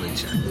lottery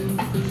check.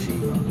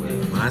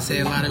 When I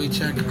say a lottery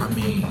check, I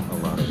mean a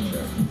lottery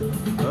check.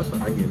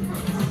 I get it.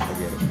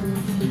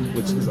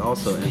 Which is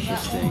also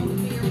interesting.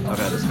 I've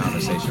had this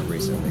conversation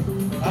recently.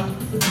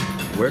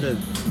 Where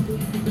did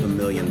the $1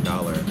 million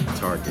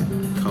target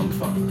come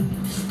from?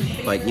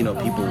 Like, you know,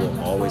 people will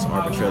always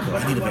arbitrarily,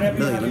 I need to make $1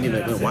 million.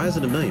 Why is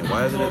it $1 million?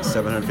 Why isn't it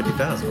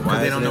 750,000? Why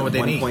they don't know what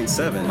they need.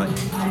 1.7? Like,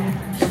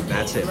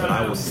 that's it. But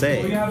I will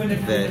say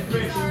that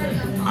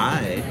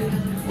I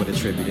would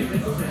attribute it,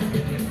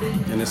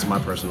 and this is my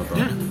personal thought.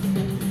 Yeah.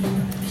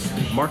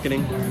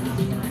 Marketing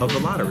of the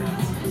lottery.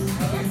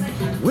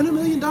 Win $1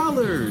 million.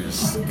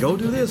 Go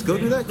do this. Go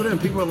do that. Go do that.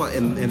 And people are like,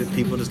 and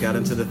people just got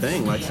into the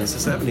thing like since the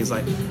 70s.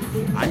 Like,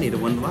 I need to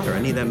win the lottery.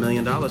 I need that $1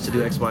 million to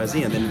do X, Y,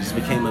 Z. And then it just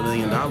became $1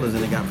 million, and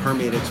it got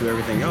permeated to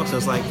everything else. So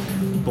it's like,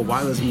 but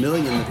why was $1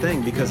 million the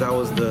thing? Because I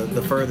was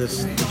the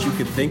furthest that you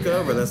could think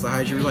of, or that's the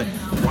highest you were like.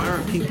 Why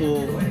aren't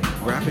people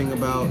rapping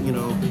about, you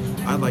know,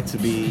 I'd like to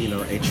be, you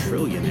know, a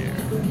trillionaire,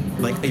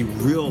 like a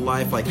real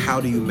life, like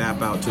how do you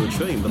map out to a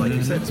trillion? But like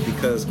you said, it's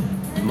because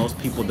most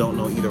people don't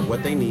know either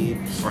what they need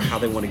or how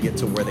they want to get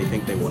to where they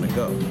think they want to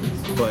go.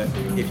 But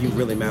if you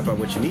really map out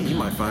what you need, you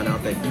might find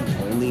out that you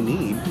only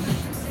need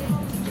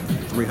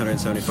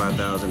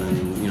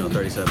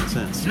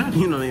 $375,037.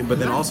 You know what I mean? But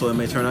then also it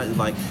may turn out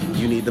like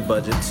you need the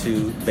budget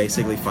to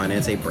basically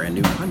finance a brand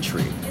new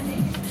country.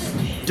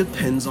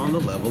 Depends on the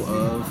level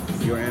of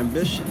your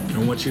ambition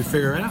and what you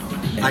figure out.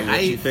 Like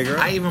I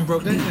even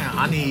broke that down.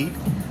 I need,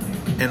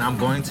 and I'm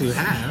going to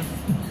have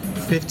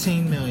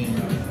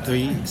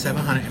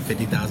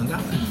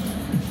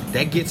 $15,750,000.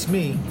 that gets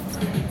me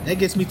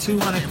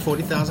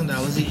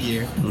 $240,000 a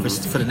year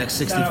for the next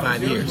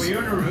 65 years.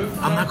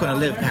 I'm not going to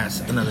live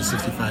past another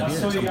 65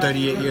 years. I'm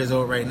 38 years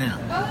old right now.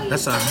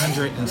 That's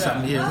 100 and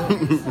something years old.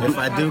 If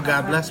I do,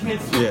 God bless me.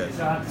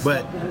 Yeah.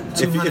 But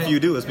if you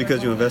do, it's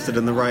because you invested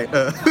in the right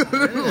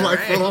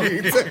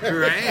lifeline.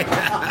 Right.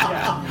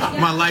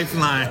 My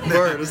lifeline.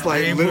 Word. It's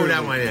like I ain't moved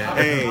that one yet.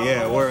 Hey,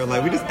 yeah. Word.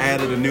 Like we just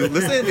added a new.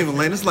 This ain't even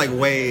land. It's like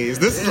Waze.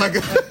 This is like.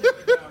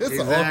 It's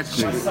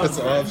Exactly. an offshoot. It's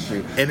an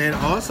offshoot. And then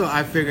also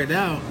I figured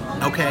out,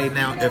 okay,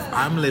 now if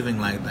I'm living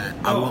like that,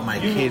 I want my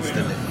kids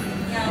to live like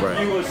that.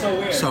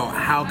 Right. So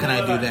how can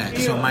I do that?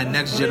 So my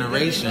next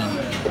generation,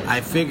 I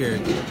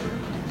figured,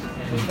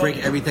 break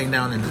everything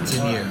down into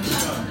 10 years.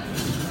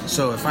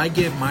 So if I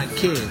give my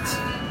kids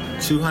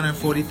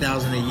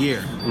 $240,000 a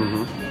year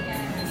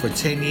for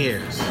 10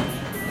 years,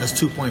 that's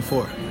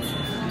 2.4.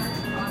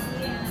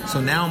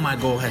 So now my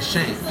goal has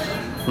changed.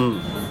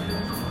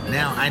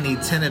 Now I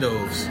need 10 of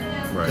those.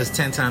 Because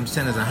 10 times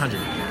 10 is 100.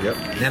 Yep.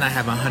 Then I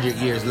have 100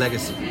 years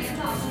legacy.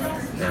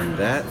 And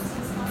that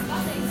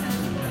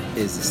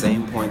is the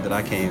same point that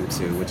I came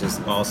to, which is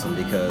awesome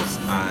because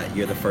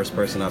you're the first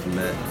person I've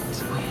met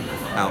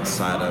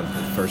outside of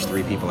the first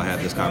 3 people I had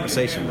this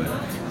conversation with.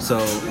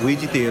 So,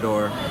 Ouija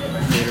Theodore,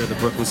 Theater of the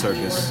Brooklyn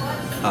Circus,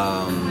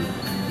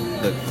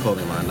 the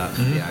clothing line, not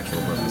the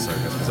actual Brooklyn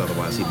Circus, because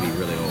otherwise he'd be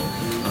really old.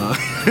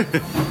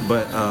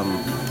 But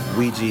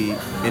Ouija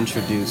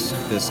introduced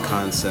this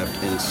concept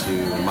into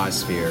my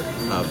sphere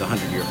of the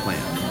 100-year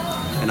plan.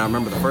 And I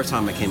remember the first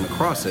time I came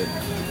across it,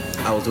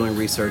 I was doing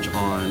research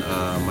on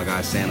my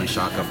guy Sam and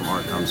Shaka from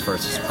Art Comes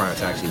First prior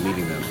to actually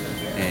meeting them,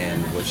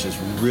 and was just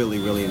really,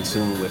 really in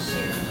tune with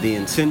the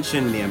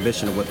intention, the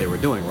ambition of what they were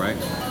doing, right?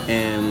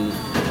 And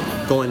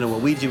going into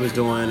what Ouija was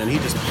doing, and he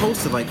just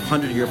posted like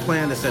 100-year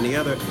plan, this and the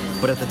other,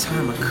 but at the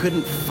time I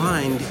couldn't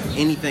find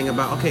anything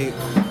about, okay,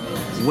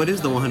 what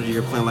is the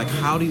 100-year plan? Like,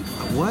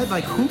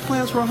 who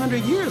plans for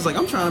 100 years? Like,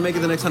 I'm trying to make it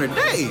the next 100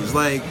 days.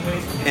 Like,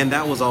 and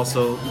that was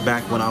also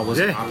back when I was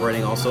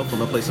operating also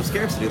from a place of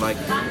scarcity, like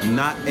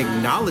not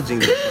acknowledging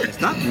the place.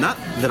 Not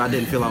that I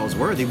didn't feel I was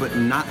worthy, but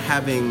not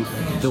having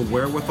the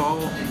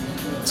wherewithal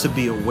to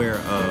be aware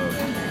of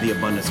the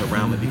abundance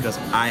around me because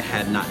I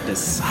had not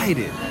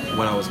decided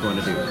what I was going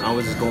to do. I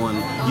was just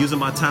using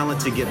my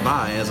talent to get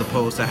by as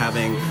opposed to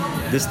having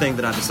this thing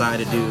that I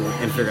decided to do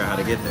and figure out how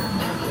to get there.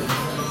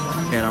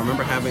 And I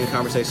remember having a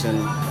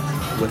conversation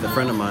with a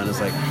friend of mine. It's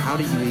like, how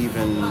do you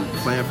even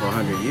plan for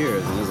 100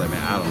 years? And it was like,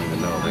 man, I don't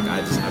even know. Like,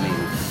 I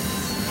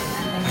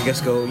guess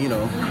go,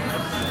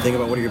 think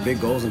about what are your big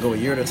goals and go a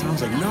year at a time. I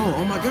was like, no,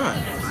 oh my God.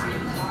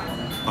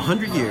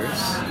 100 years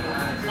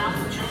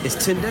is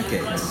 10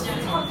 decades.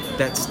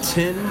 That's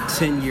 10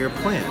 10-year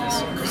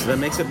plans. So that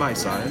makes it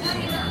bite-sized.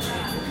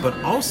 But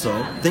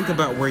also, think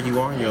about where you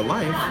are in your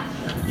life.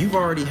 You've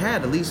already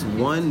had at least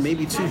 1,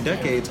 maybe 2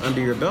 decades under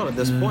your belt at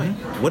this point.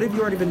 What have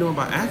you already been doing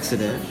by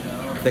accident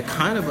that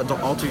kind of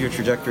alter your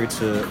trajectory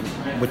to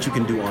what you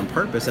can do on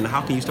purpose? And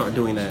how can you start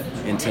doing that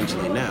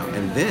intentionally now?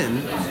 And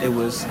then it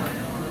was,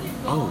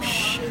 oh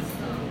shit.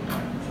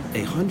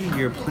 A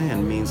 100-year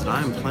plan means that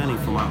I'm planning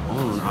for my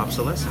own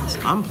obsolescence.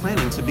 I'm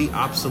planning to be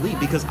obsolete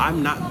because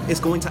it's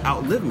going to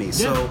outlive me. Yeah.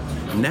 So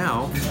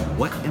now,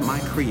 what am I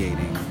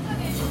creating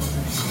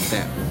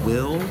that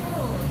will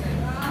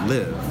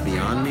live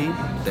beyond me,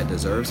 that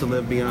deserves to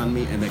live beyond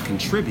me, and that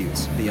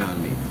contributes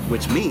beyond me?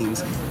 Which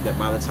means that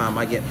by the time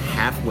I get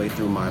halfway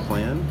through my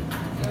plan,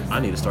 I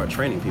need to start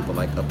training people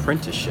like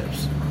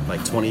apprenticeships, like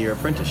 20-year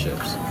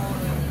apprenticeships.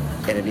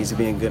 And it needs to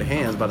be in good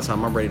hands by the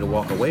time I'm ready to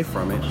walk away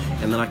from it.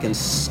 And then I can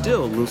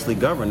still loosely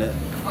govern it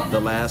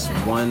the last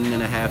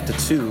 1.5 to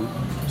 2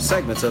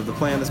 segments of the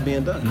plan that's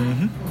being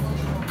done.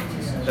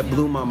 That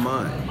blew my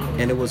mind.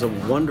 And it was a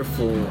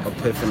wonderful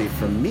epiphany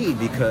for me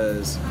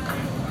because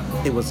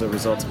it was a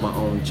result of my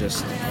own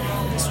just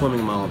swimming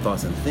in my own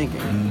thoughts and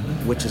thinking,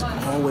 which is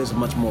always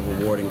much more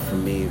rewarding for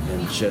me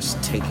than just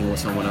taking what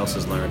someone else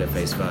has learned at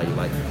face value.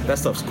 Like, that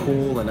stuff's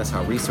cool and that's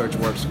how research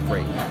works,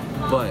 great.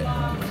 But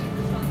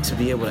to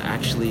be able to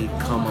actually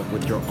come up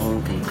with your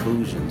own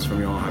conclusions from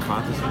your own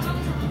hypothesis,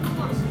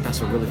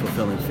 that's a really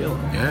fulfilling feeling.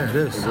 Yeah, it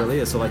is. It really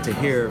is. So like to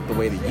hear the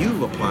way that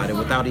you've applied it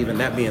without even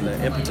that being the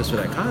impetus for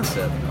that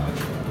concept,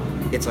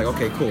 it's like,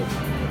 okay, cool.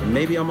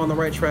 Maybe I'm on the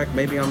right track,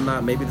 maybe I'm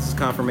not, maybe this is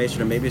confirmation,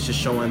 or maybe it's just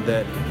showing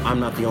that I'm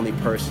not the only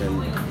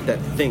person that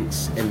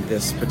thinks in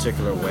this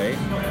particular way.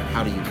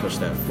 How do you push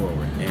that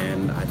forward?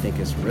 And I think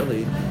it's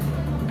really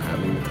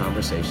having the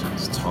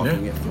conversations,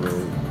 talking it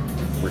through,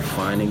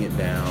 refining it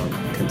down,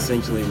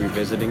 consensually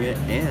revisiting it,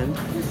 and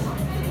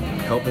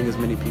helping as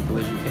many people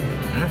as you can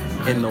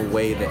in a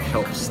way that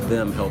helps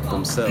them help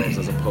themselves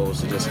as opposed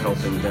to just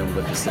helping them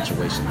with the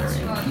situation they're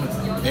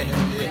in.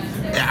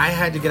 I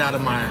had to get out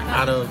of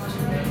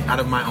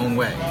my own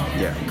way.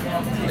 Yeah.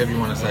 If you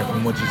want to say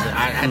from what you said,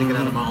 I had to get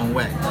out of my own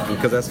way.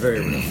 Because that's very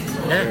real.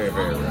 Yeah. Very,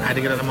 very real. I had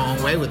to get out of my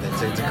own way with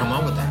it to come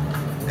up with that.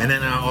 And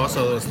then I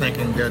also was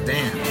thinking, God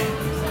damn,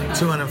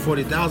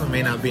 $240,000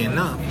 may not be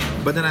enough.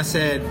 But then I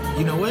said,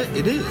 you know what?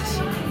 It is.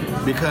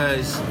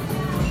 Because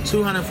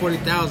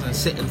 $240,000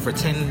 sitting for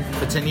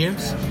 10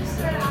 years.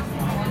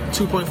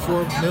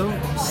 2.4 mil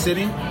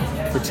sitting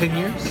for 10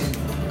 years.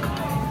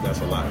 That's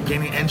a lot.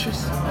 Gaining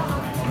interest.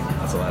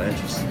 That's a lot of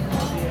interest.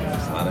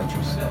 That's a lot of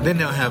interest. Then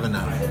they'll have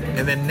enough.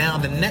 And then now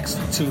the next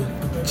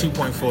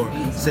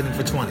 2.4 sitting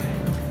for 20.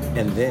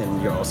 And then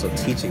you're also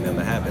teaching them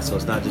the habit. So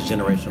it's not just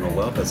generational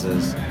wealth, it's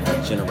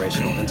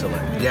generational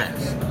intellect.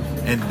 Yes.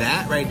 And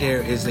that right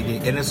there is the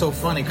game. And it's so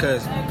funny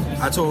because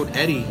I told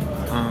Eddie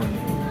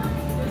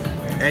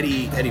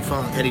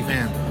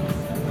Van,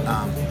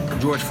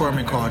 George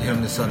Foreman called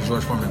him to sell the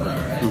George Foreman book.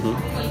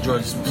 Mm-hmm.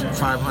 George,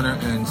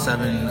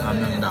 $507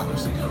 million.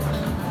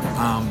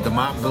 The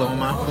mop blow.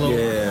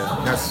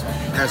 Yeah.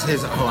 That's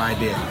his whole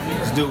idea.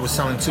 This dude was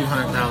selling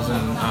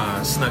 200,000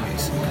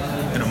 Snuggies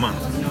in a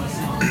month.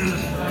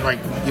 Like,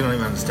 you don't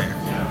even understand.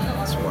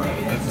 That's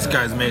wild. This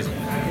guy's amazing.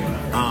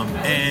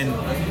 And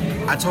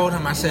I told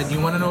him, I said, you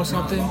want to know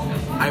something?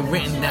 I've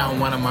written down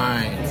one of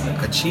my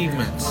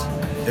achievements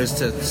is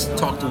to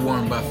talk to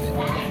Warren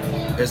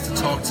Buffett, is to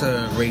talk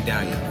to Ray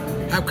Dalio.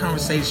 Have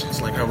conversations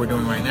like how we're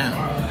doing right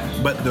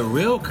now. But the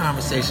real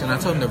conversation, I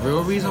told him the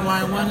real reason why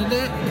I wanted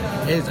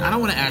that is I don't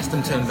want to ask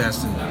them to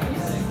invest in me.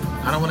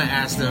 I don't want to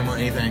ask them or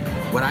anything.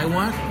 What I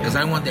want is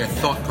I want their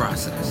thought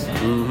process.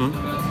 Mm-hmm.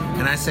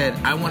 And I said,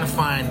 I want to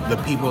find the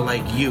people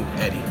like you,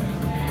 Eddie.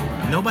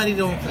 Nobody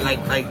don't, like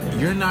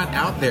you're not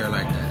out there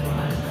like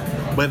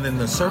that. But in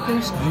the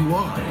circles, you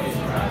are.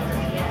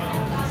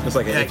 It's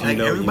like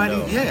everybody, you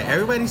know. Yeah,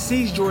 everybody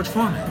sees George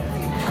Foreman.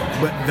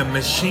 But the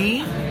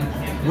machine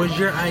was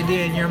your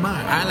idea in your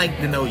mind. I like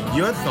to know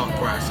your thought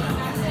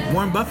process.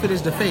 Warren Buffett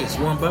is the face.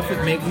 Warren Buffett,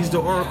 he's the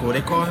oracle.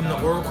 They call him the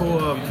oracle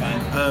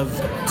of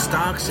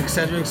stocks,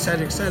 etc.,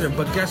 etc., etc.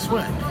 But guess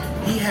what?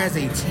 He has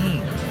a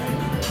team.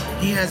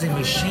 He has a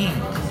machine.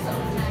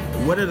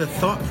 What are the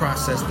thought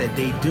process that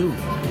they do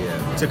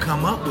to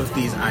come up with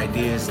these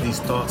ideas, these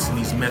thoughts, and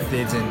these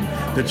methods,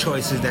 and the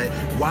choices that,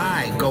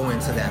 why go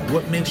into that?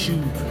 What makes you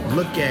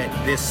look at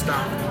this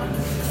stock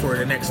for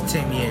the next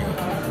 10 years?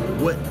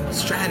 What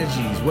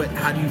strategies?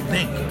 How do you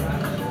think?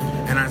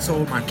 And I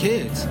told my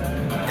kids,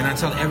 and I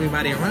tell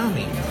everybody around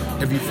me,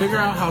 if you figure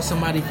out how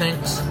somebody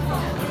thinks,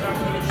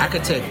 I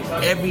could take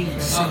every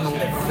single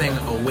thing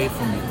away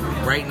from you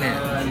right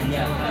now.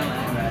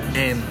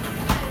 And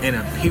in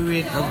a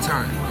period of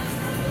time,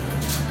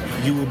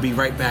 you will be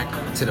right back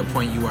to the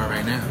point you are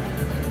right now.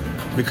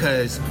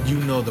 Because you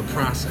know the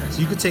process.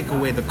 You could take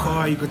away the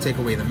car, you could take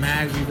away the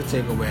mags, you could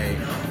take away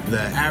the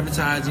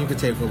advertising, you could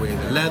take away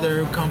the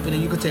leather company,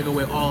 you could take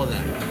away all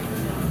that.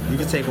 You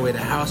could take away the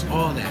house,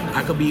 all that.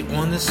 I could be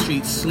on the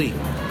street sleep.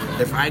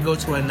 If I go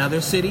to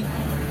another city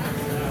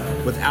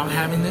without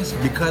having this,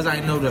 because I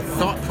know the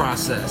thought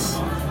process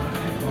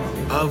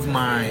of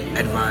my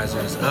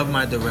advisors, of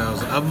my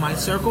Durrells, of my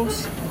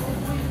circles,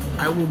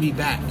 I will be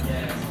back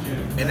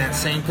in that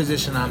same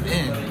position I'm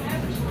in,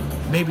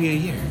 maybe a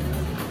year,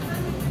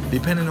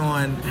 depending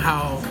on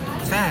how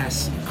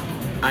fast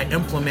I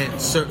implement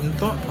certain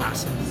thought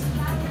process.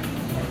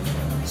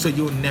 So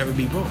you'll never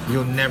be broke.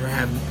 You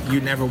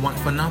never want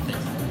for nothing.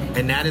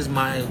 And that is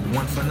my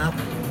want for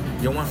nothing.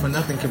 Your want for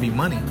nothing could be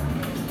money,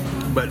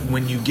 but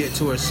when you get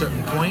to a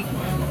certain point,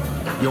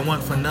 your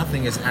want for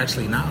nothing is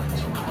actually knowledge.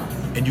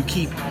 And you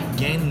keep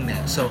gaining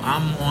that. So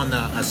I'm on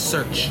a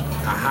search, a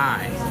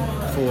high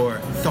for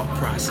thought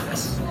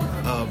process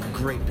of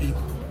great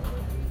people,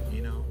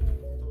 you know.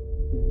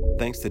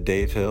 Thanks to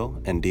Dave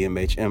Hill and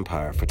DMH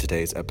Empire for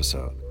today's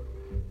episode.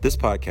 This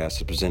podcast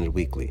is presented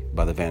weekly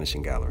by the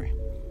Vanishing Gallerie.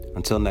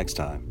 Until next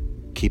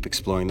time, keep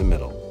exploring the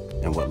middle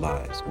and what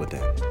lies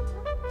within.